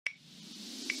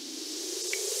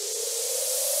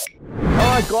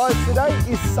Alright guys,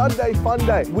 today is Sunday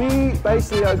Funday. We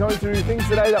basically are going to do things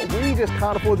today that we just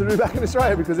can't afford to do back in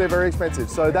Australia because they're very expensive.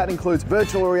 So that includes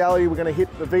virtual reality. We're going to hit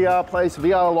the VR place,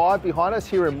 VR Live behind us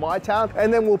here in Mytown,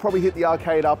 and then we'll probably hit the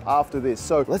arcade up after this.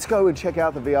 So let's go and check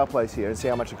out the VR place here and see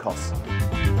how much it costs.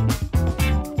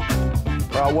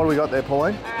 Alright, what do we got there,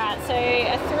 Pauline? Alright, so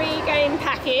a 3-game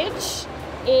package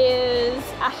is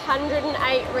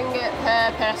 108 ringgit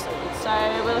per person. So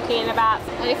we're looking at about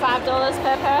 $35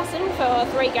 per person for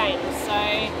 3 games. So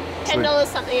 $10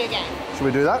 something a game. Should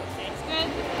we do that?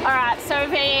 Sounds good. Alright, so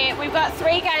we've got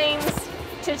 3 games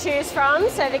to choose from.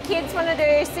 So the kids want to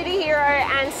do City Hero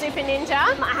and Super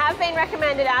Ninja. I have been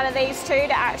recommended out of these 2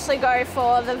 to actually go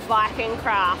for the Viking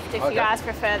Craft, if you guys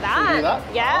prefer that. Should we do that?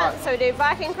 Yeah, right. so we do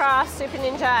Viking Craft, Super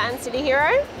Ninja and City Hero.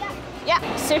 Yeah.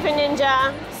 Yeah, Super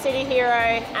Ninja, City Hero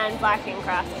and Viking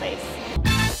Craft, please.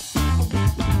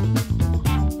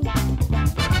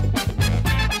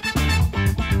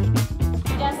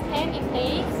 Just take it,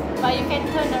 please, but you can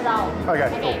turn around. Okay,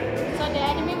 Okay. So the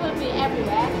enemy will be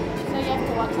everywhere, so you have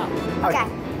to watch out. Okay.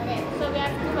 Okay. So we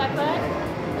have 2 weapons,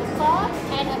 a sword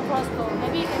and a crossbow.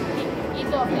 Maybe you can pick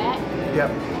either of that. Yep.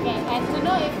 Okay. And to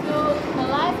know if you're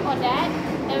alive or dead,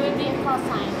 there will be a cross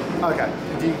sign. Okay.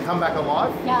 Do you come back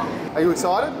alive? Yeah. Are you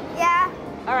excited? Yeah.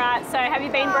 Alright, so have you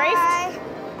been briefed?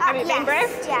 Have you been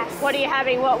briefed? Yes. What are you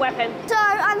having? What weapon? So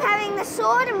I'm having the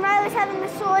sword and Riley's having the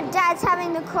sword, Dad's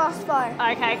having the crossbow.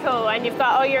 Okay, cool. And you've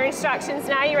got all your instructions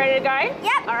now. You ready to go?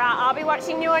 Yep. Alright, I'll be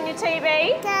watching you on your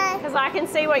TV. Okay. Because I can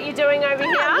see what you're doing over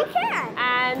here. You can.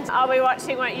 And I'll be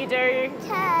watching what you do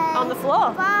on the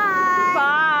floor. Bye.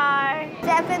 Bye.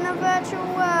 Step in the virtual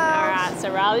world. Alright, so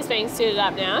Riley's being suited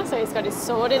up now. So he's got his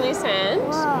sword in his hand.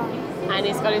 Whoa. And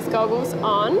he's got his goggles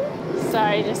on.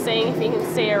 So just seeing if you can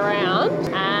see around.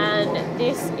 And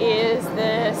this is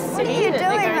the city that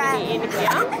they're going to be in here.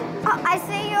 Oh, I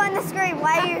see you on the screen.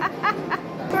 Why are you...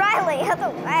 Riley,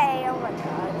 other way. Oh my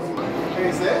God. Can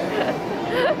you see it?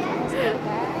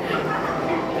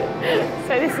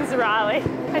 So this is Riley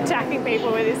attacking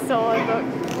people with his sword. Look.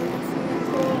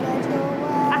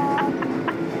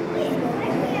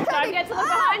 Don't get to look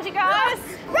behind you guys.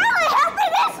 Riley, help me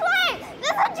this way!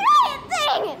 There's a giant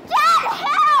thing! Dad,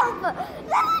 help!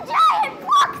 There's a giant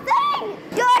block thing!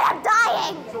 Good, I'm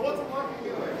dying! So what's it like for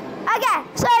you? Okay,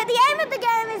 so the aim of the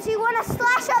game is you want to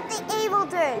slash up the evil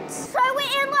dudes. So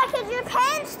we're in like a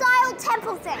Japan-style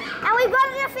temple thing, and we've got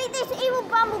to defeat these evil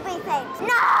bumblebee things.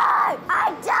 No!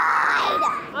 I died!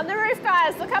 On the roof,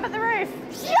 guys. Look up at the roof.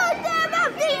 Shoot them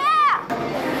up the air!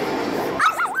 I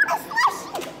just want to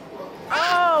slash you!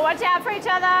 Oh, watch out for each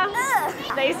other. Ugh.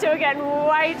 These 2 are getting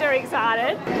way too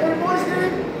excited.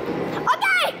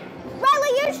 Okay!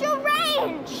 Riley, use your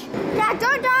range! Dad,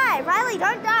 don't die! Riley,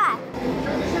 don't die!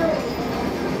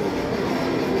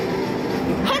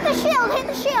 Hit the shield! Hit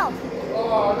the shield! Oh,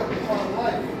 I got to find a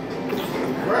light.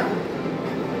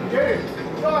 Get him!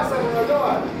 Die, someone, or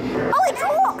die! Oh, he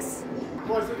talks!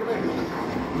 Boys, look at me.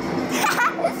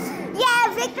 Yeah,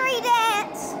 victory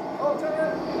dance! Oh, turn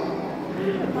around.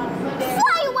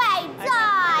 Fly away!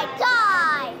 Die!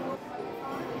 Die!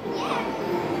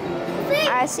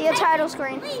 I see a title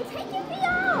screen. Please, take your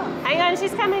VR! Hang on,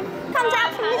 she's coming. Comes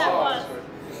out from this one.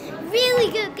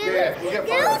 Really good. Yeah, you get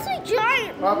It looks like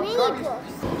giant mini books.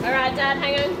 All right, Dad,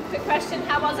 hang on. Quick question.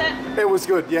 How was it? It was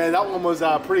good. Yeah, that one was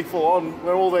pretty full on.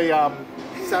 When all the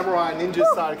samurai ninjas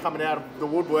started coming out of the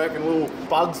woodwork and little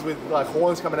bugs with like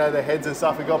horns coming out of their heads and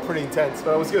stuff, it got pretty intense,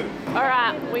 but it was good. All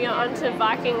right, we are on to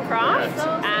Viking Craft,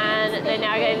 and they're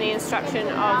now getting the instruction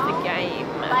of the game.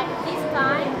 But this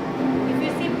time, if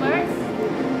you see birds,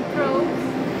 crows,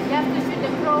 you have to shoot the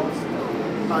crows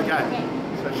too. Okay. Okay.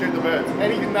 So shoot the birds.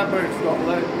 Anything that moves,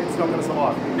 it's not going to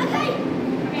survive. Okay,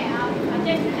 I'll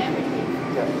attend to everything.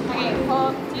 Yeah. Okay, for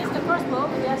use the crossbow,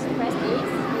 just press this.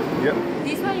 Yep.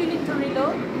 This one you need to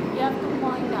reload. You have to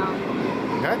point down.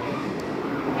 Okay.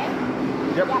 Okay?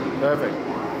 Yep. Yeah. Perfect.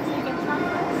 So you can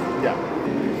transfer. Yeah.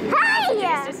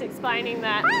 He's just explaining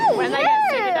that when they get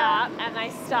suited up and they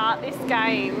start this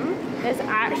game, there's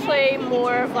actually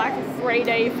more of like a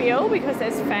 3D feel because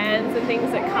there's fans and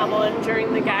things that come on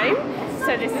during the game.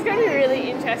 So this is going to be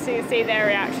really interesting to see their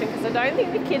reaction because I don't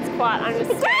think the kids quite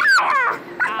understand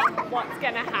what's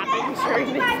going to happen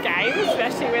during this game,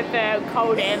 especially with the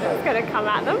cold air that's going to come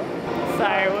at them. So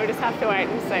we'll just have to wait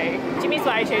and see. Jimmy's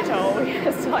way too tall. He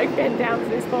has to like bend down for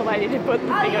this poor lady to put the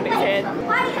thing on his head.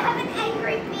 Why do you have an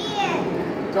angry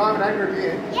beard? Do I have an angry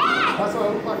beard? Yeah! That's what I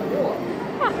look like a war.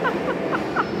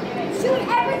 Shoot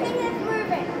everything that's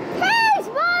moving. He's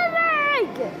moving!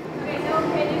 Okay, so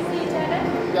can you see each other?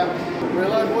 Yeah.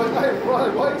 Reload, boys. Hey,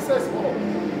 Riley, why are you so small?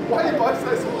 Why are you both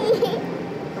so small?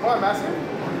 Am I massive?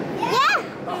 Yeah!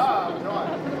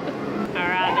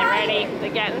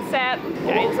 we're getting set.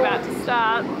 Game's about to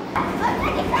start.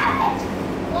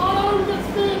 Oh, that's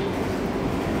big!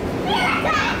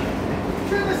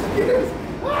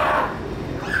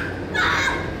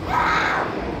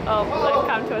 Oh, they've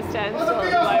come to a standstill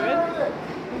at the moment.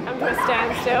 Come to a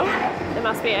standstill. There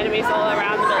must be enemies all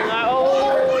around them.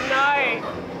 Oh no!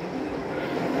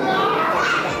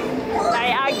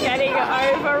 They are getting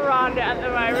overrun at the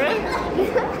moment.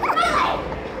 They've got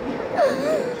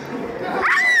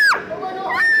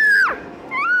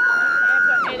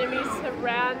enemies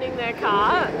surrounding their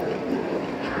car.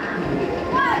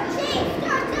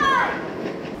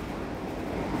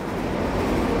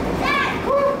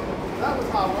 That was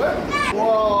hard work.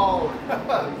 Whoa.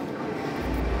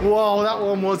 Whoa, that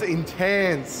one was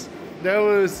intense. There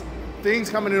was things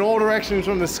coming in all directions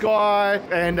from the sky,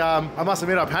 and I must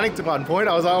admit I panicked at one point.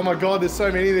 I was like, oh my God, there's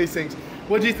so many of these things.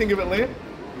 What did you think of it, Leah?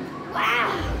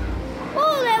 Wow.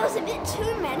 Oh, there was a bit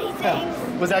too many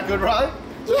things. Was that good, Riley?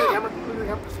 Yeah.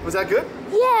 Was that good?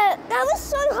 Yeah, that was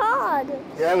so hard.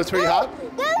 Yeah, it was pretty hard.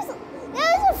 There was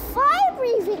a fire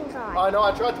breathing guy. I know,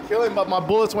 I tried to kill him, but my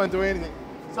bullets won't do anything.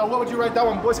 So what would you rate that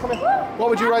one? Boys, come here. What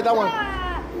would you rate that one?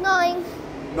 9.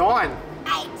 9.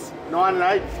 8. 9 and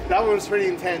 8. That one was pretty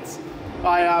intense.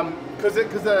 Because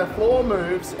the floor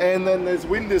moves and then there's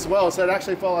wind as well, so it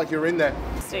actually felt like you're in there.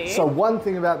 So one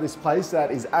thing about this place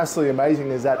that is absolutely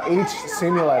amazing is that each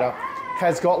simulator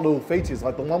has got little features.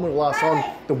 Like the one we were last on,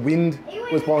 the wind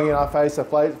was blowing in our face, the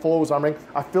floor was rumbling.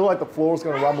 I feel like the floor is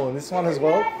going to rumble in this one as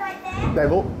well.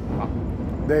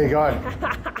 There you go.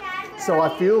 So I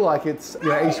feel like it's, you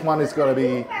know, each one has got to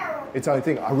be its own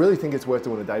thing. I really think it's worth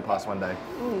doing a day pass one day,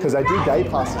 because they do day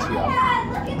passes here,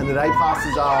 and the day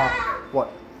passes are what?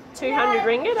 200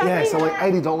 ringgit, I Yeah, think. so like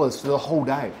 $80 for the whole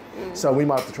day. So we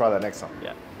might have to try that next time.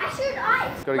 Yeah.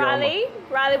 Riley,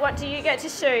 what do you get to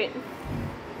shoot?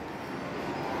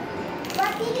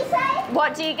 What did you say?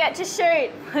 What do you get to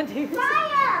shoot? Fire!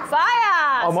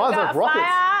 Fire! Oh, mine's so like rockets.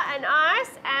 Fire and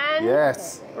ice and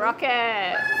yes.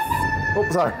 rockets.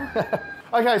 Oops, sorry.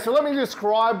 Okay, so let me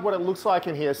describe what it looks like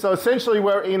in here. So essentially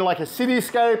we're in like a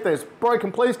cityscape, there's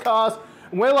broken police cars,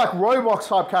 and we're like Roblox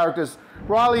type characters.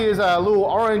 Riley is a little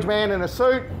orange man in a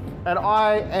suit, and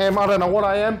I don't know what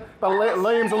I am, but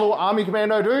Liam's a little army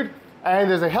commando dude, and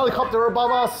there's a helicopter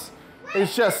above us.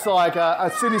 It's just like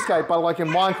a cityscape, but like in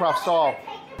Minecraft style.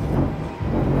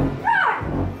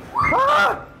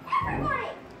 Ah!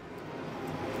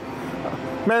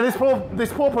 Man,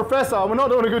 this poor professor, we're not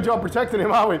doing a good job protecting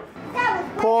him, are we?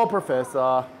 Poor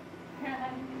professor.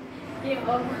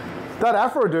 That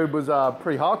Afro dude was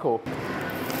pretty hardcore.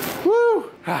 Woo!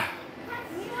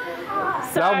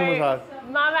 So, that one was hard.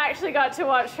 Mum actually got to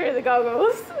watch through the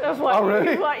goggles of what,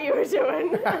 what you were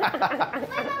doing.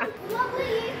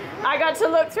 I got to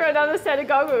look through another set of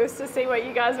goggles to see what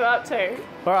you guys were up to.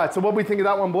 All right, so what do we think of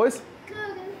that one, boys?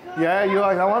 Yeah, you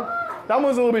like that one? That one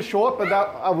was a little bit short, but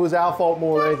that was our fault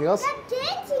more than anything else. That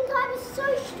dancing guy was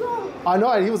so strong. I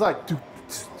know, he was like...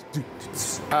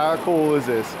 How cool is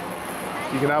this?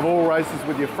 You can have all races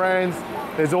with your friends.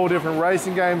 There's all different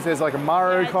racing games. There's like a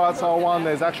Mario Kart style one.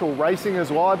 There's actual racing as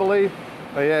well, I believe.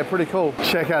 But yeah, pretty cool.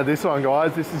 Check out this one,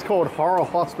 guys. This is called Horror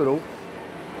Hospital.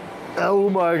 Oh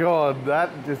my God,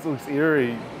 that just looks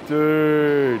eerie.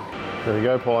 Dude. There we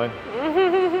go, Pauline.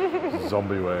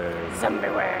 Zombieware.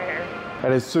 Zombieware.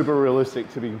 And it's super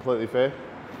realistic, to be completely fair.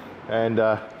 And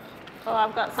Oh,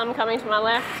 I've got some coming to my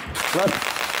left.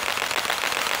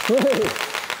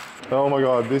 Oh my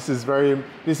God, this is way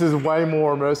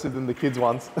more immersive than the kids'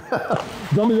 ones.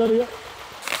 Zombies over here.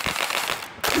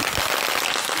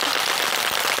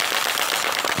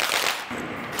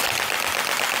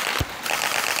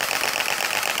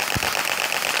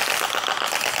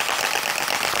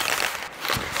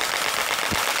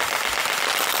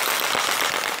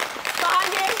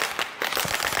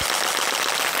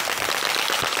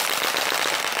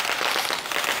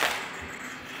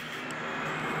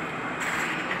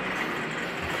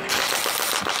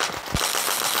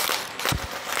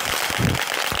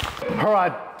 All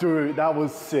right, dude, that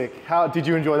was sick. How did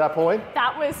you enjoy that, Pauline?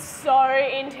 That was so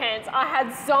intense. I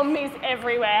had zombies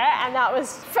everywhere, and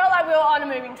felt like we were on a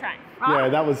moving train. Right? Yeah,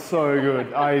 that was so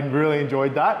good. I really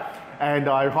enjoyed that, and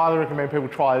I highly recommend people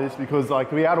try this because, like,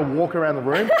 to be able to walk around the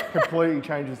room completely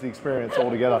changes the experience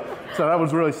altogether. So that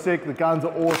was really sick. The guns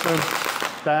are awesome.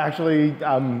 They actually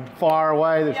fire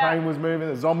away. The train was moving.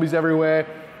 There's zombies everywhere.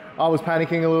 I was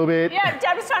panicking a little bit. Yeah,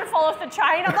 Dad was trying to fall off the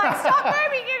train. I'm like, stop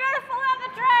moving, you're gonna fall out the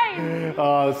train.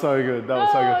 Oh, so good. That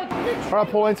was so good. All right,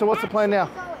 Pauline, so what's the plan now?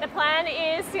 The plan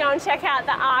is to go and check out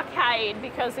the arcade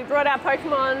because we brought our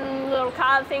Pokemon little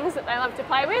card things that they love to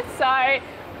play with. So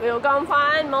we'll go and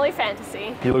find Molly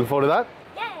Fantasy. You looking forward to that?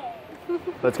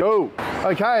 Let's go.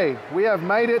 Okay, we have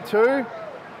made it to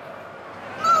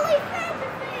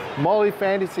Molly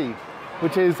Fantasy,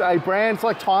 which is a brand, it's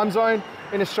like Time Zone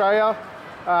in Australia,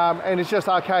 and it's just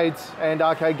arcades and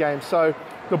arcade games. So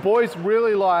the boys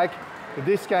really like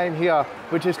this game here,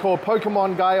 which is called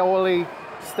Pokemon Gaioli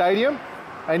Stadium.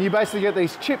 And you basically get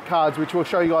these chip cards, which we'll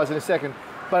show you guys in a second.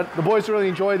 But the boys really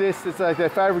enjoy this. It's like their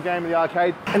favorite game in the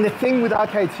arcade. And the thing with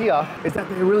arcades here is that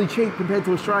they're really cheap compared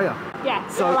to Australia. Yeah,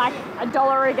 so like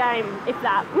 $1 a game, if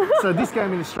that. So this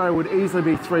game in Australia would easily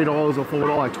be $3 or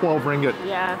 $4, like 12 ringgit.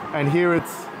 Yeah. And here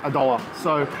it's $1.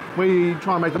 So we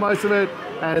try and make the most of it.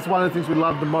 And it's one of the things we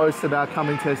love the most about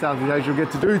coming to Southeast Asia. We get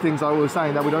to do things, like we were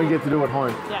saying, that we don't get to do at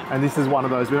home. Yeah. And this is one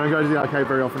of those. We don't go to the arcade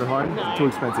very often at home. No. It's too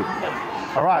expensive. No.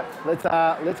 All right,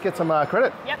 let's get some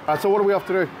credit. Yep. So what do we have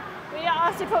to do? We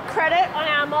are asked to put credit on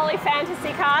our Molly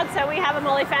Fantasy card. So we have a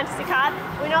Molly Fantasy card.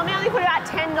 We normally only put about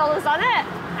 $10 on it,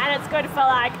 and it's good for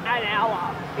like an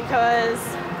hour because,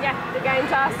 yeah, the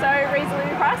games are so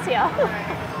reasonably priced here.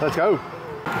 Let's go.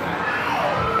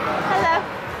 Hello.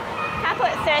 Can I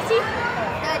put 30?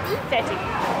 30.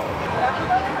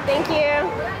 Thank you.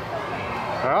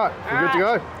 All right, we're good to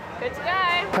go. Good to go.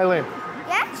 Hey, Liam.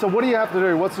 Yeah? So what do you have to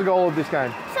do? What's the goal of this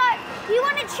game? So, you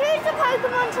want to choose a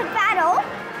Pokemon to battle,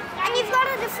 and you've got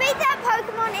to defeat that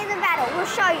Pokemon in the battle. We'll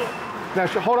show you. Now,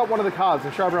 hold up one of the cards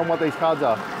and show everyone what these cards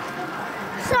are.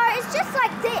 So, it's just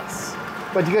like this.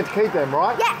 But you get to keep them,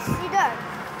 right? Yes, you do.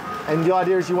 And the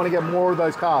idea is you want to get more of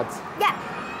those cards. Yeah.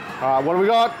 All right, what do we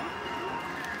got?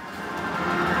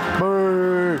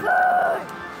 Boo! Yeah.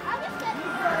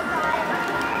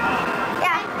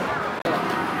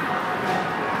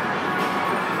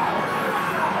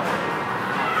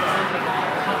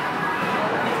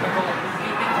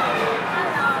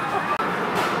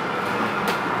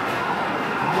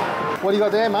 What do you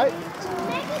got there, mate?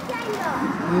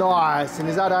 Nice. And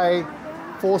is that a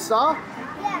 4-star?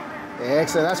 Yeah.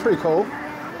 Excellent. That's pretty cool.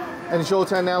 And it's your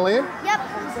turn now, Liam. Yep.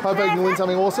 Hope you can win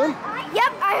something awesome.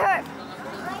 Yep, I hope.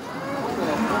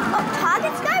 Oh,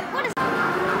 target scope? What is...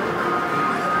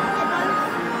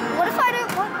 What if I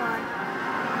don't want one?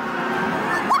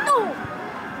 What the?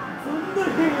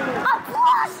 A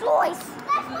Blastoise!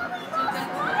 That's what we lost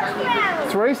last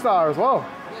round. 3-star as well.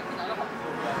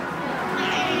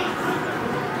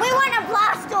 We want a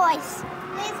Blastoise.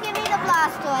 Please give me the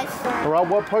Blastoise. All right,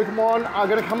 what Pokemon are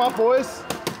going to come up, boys?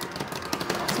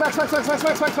 Smack, smack, smack, smack,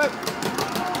 smack, smack, smack.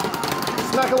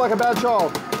 Smack it like a bad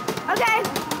child. Okay.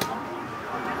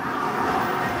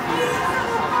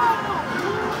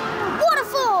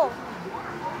 Waterfall.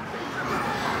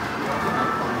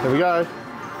 Here we go.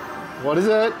 What is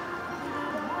it?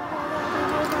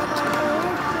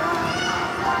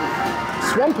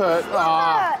 Swampert.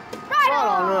 Ah, Right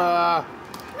on. on.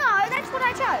 No, that's what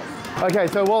I chose. Okay,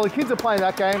 so while the kids are playing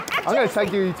that game, I'm going to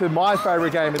take you to my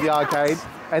favourite game at the arcade,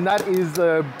 and that is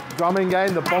the drumming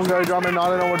game, the bongo drumming. I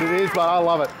don't know what it is, but I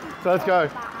love it. So let's go.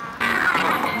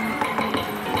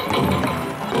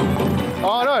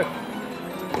 Oh no!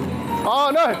 Oh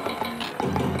no!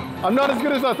 I'm not as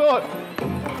good as I thought.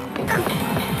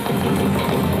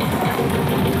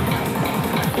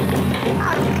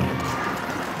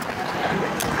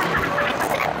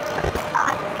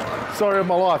 Story of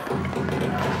my life.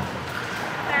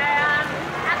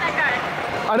 How'd that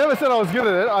I never said I was good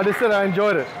at it, I just said I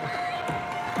enjoyed it.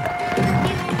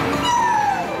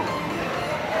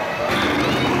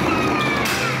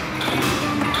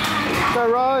 Go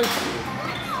Rose.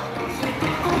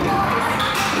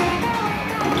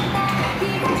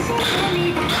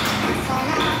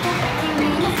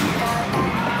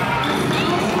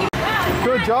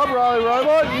 Good job, Riley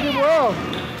Robot, you did well.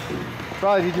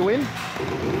 Riley, did you win?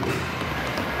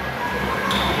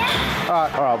 All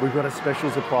right, we've got a special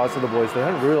surprise for the boys. They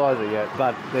don't realise it yet,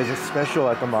 but there's a special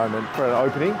at the moment for an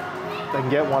opening. They can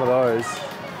get one of those,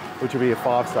 which will be a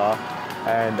 5-star,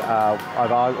 and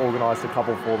I've organised a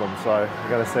couple for them, so we're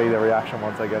going to see their reaction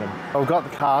once they get them. I've got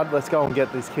the card. Let's go and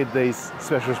get this kid these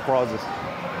special surprises.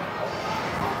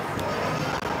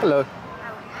 Hello.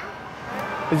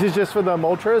 Is this just for the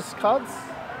Moltres cards?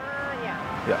 Yeah.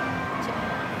 Yeah.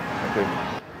 Okay.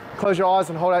 Close your eyes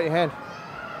and hold out your hand.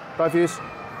 Both of you.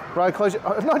 Right, close your,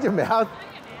 not your mouth.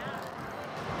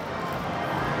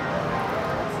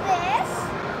 What's this?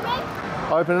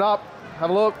 Open it up, have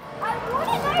a look. I want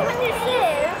to know what this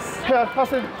is. Yeah,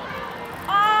 pass it.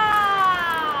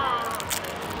 Ah! I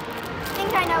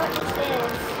think I know what this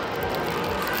is.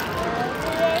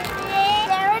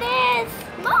 There it is.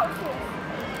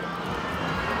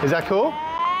 Moltres. Is that cool?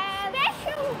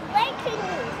 Special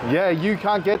awakening. Yeah, you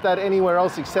can't get that anywhere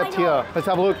else except here. Let's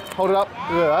have a look, hold it up.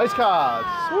 Look at those cards,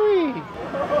 sweet.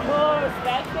 Oh,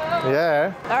 special.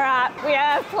 Yeah. All right, we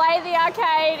have played the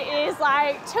arcade. It is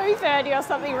like 2:30 or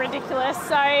something ridiculous.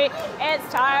 So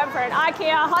it's time for an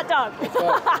IKEA hot dog.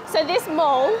 So this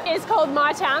mall is called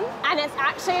Mytown, and it's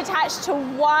actually attached to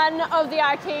one of the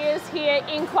IKEAs here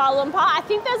in Kuala Lumpur. I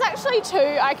think there's actually 2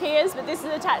 IKEAs, but this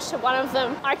is attached to one of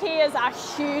them. IKEAs are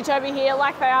huge over here,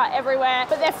 like they are everywhere,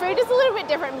 but their food is a little bit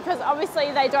different because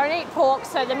obviously they don't eat pork,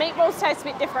 so the meatballs taste a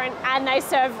bit different, and they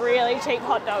serve really cheap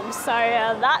hot dogs. So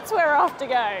that's where we're off to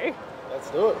go. Let's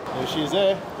do it. There she is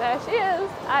there. There she is,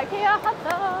 IKEA hot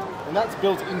dog. And that's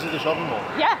built into the shopping mall.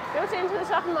 Yeah, built into the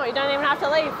shopping mall. You don't even have to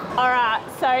leave. All right,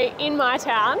 so in my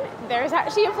town, there is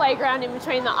actually a playground in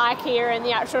between the IKEA and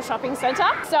the actual shopping centre.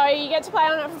 So you get to play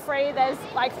on it for free. There's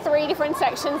like 3 different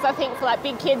sections, I think, for like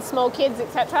big kids, small kids,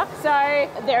 etc.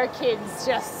 So there are kids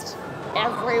just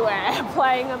everywhere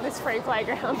playing on this free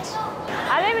playground.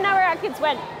 I don't even know where our kids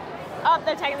went. Oh,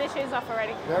 they've taken their shoes off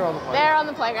already. They're on the playground. They're on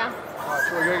the playground. All right,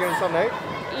 so we're going to get something to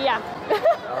eat? Yeah.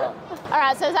 All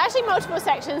right, so there's actually multiple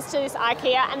sections to this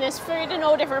IKEA, and there's food in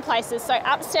all different places. So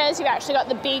upstairs, you've actually got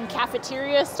the big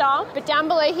cafeteria style, but down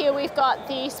below here, we've got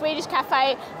the Swedish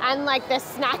cafe and like the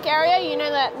snack area, you know,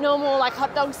 that normal like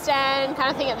hot dog stand kind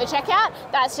of thing at the checkout.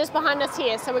 That's just behind us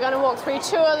here. So we're going to walk through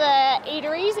 2 of the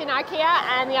eateries in IKEA,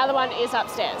 and the other one is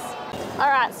upstairs. All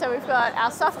right, so we've got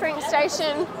our soft drink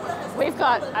station. We've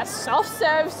got a soft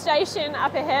serve station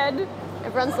up ahead.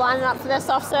 Everyone's lining up for their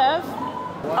soft serve.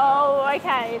 Oh,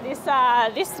 okay. This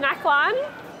snack line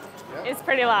is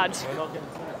pretty large.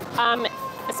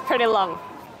 It's pretty long,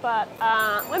 but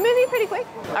we're moving pretty quick.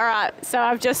 All right, so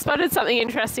I've just spotted something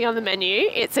interesting on the menu.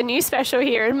 It's a new special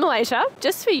here in Malaysia,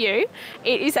 just for you.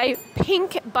 It is a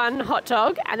pink bun hot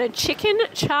dog and a chicken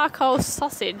charcoal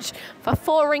sausage for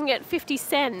 4 ringgit 50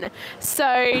 sen.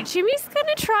 So Jimmy's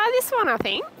gonna try this one, I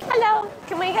think. Hello,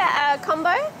 can we get a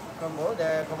combo? Combo,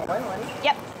 the combo one?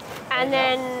 Yep. And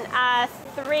then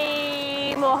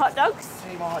 3 more hot dogs.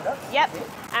 3 more hot dogs? Yep.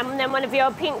 And then one of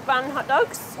your pink bun hot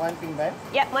dogs. 1 pink bun.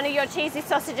 Yep. One of your cheesy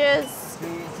sausages.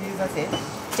 Cheese sausage.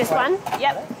 Just one?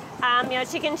 Yep. Your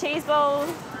chicken cheese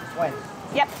balls. 1.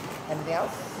 Yep. Anything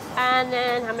else? And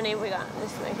then how many have we got?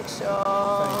 Just making sure.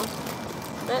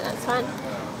 No, that's fine.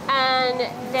 And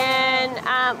then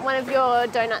one of your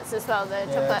donuts as well, the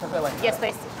chocolate. Chocolate one. Yes,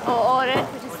 please. All ordered.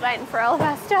 We're just waiting for all of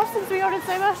our stuff since we ordered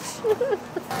so much.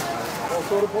 All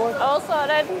sorted, boy? All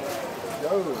sorted.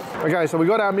 Okay, so we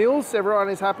got our meals. Everyone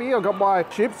is happy. I've got my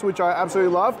chips, which I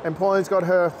absolutely love. And Pauline's got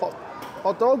her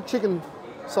hot dog, chicken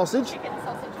sausage. Chicken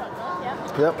sausage hot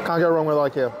dog, Yep, can't go wrong with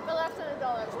IKEA. For less than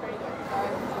 $1, it's pretty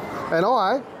good. And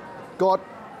I got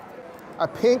a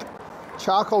pink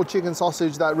charcoal chicken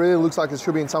sausage that really looks like it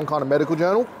should be in some kind of medical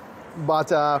journal.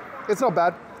 But it's not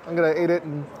bad. I'm gonna eat it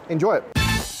and enjoy it.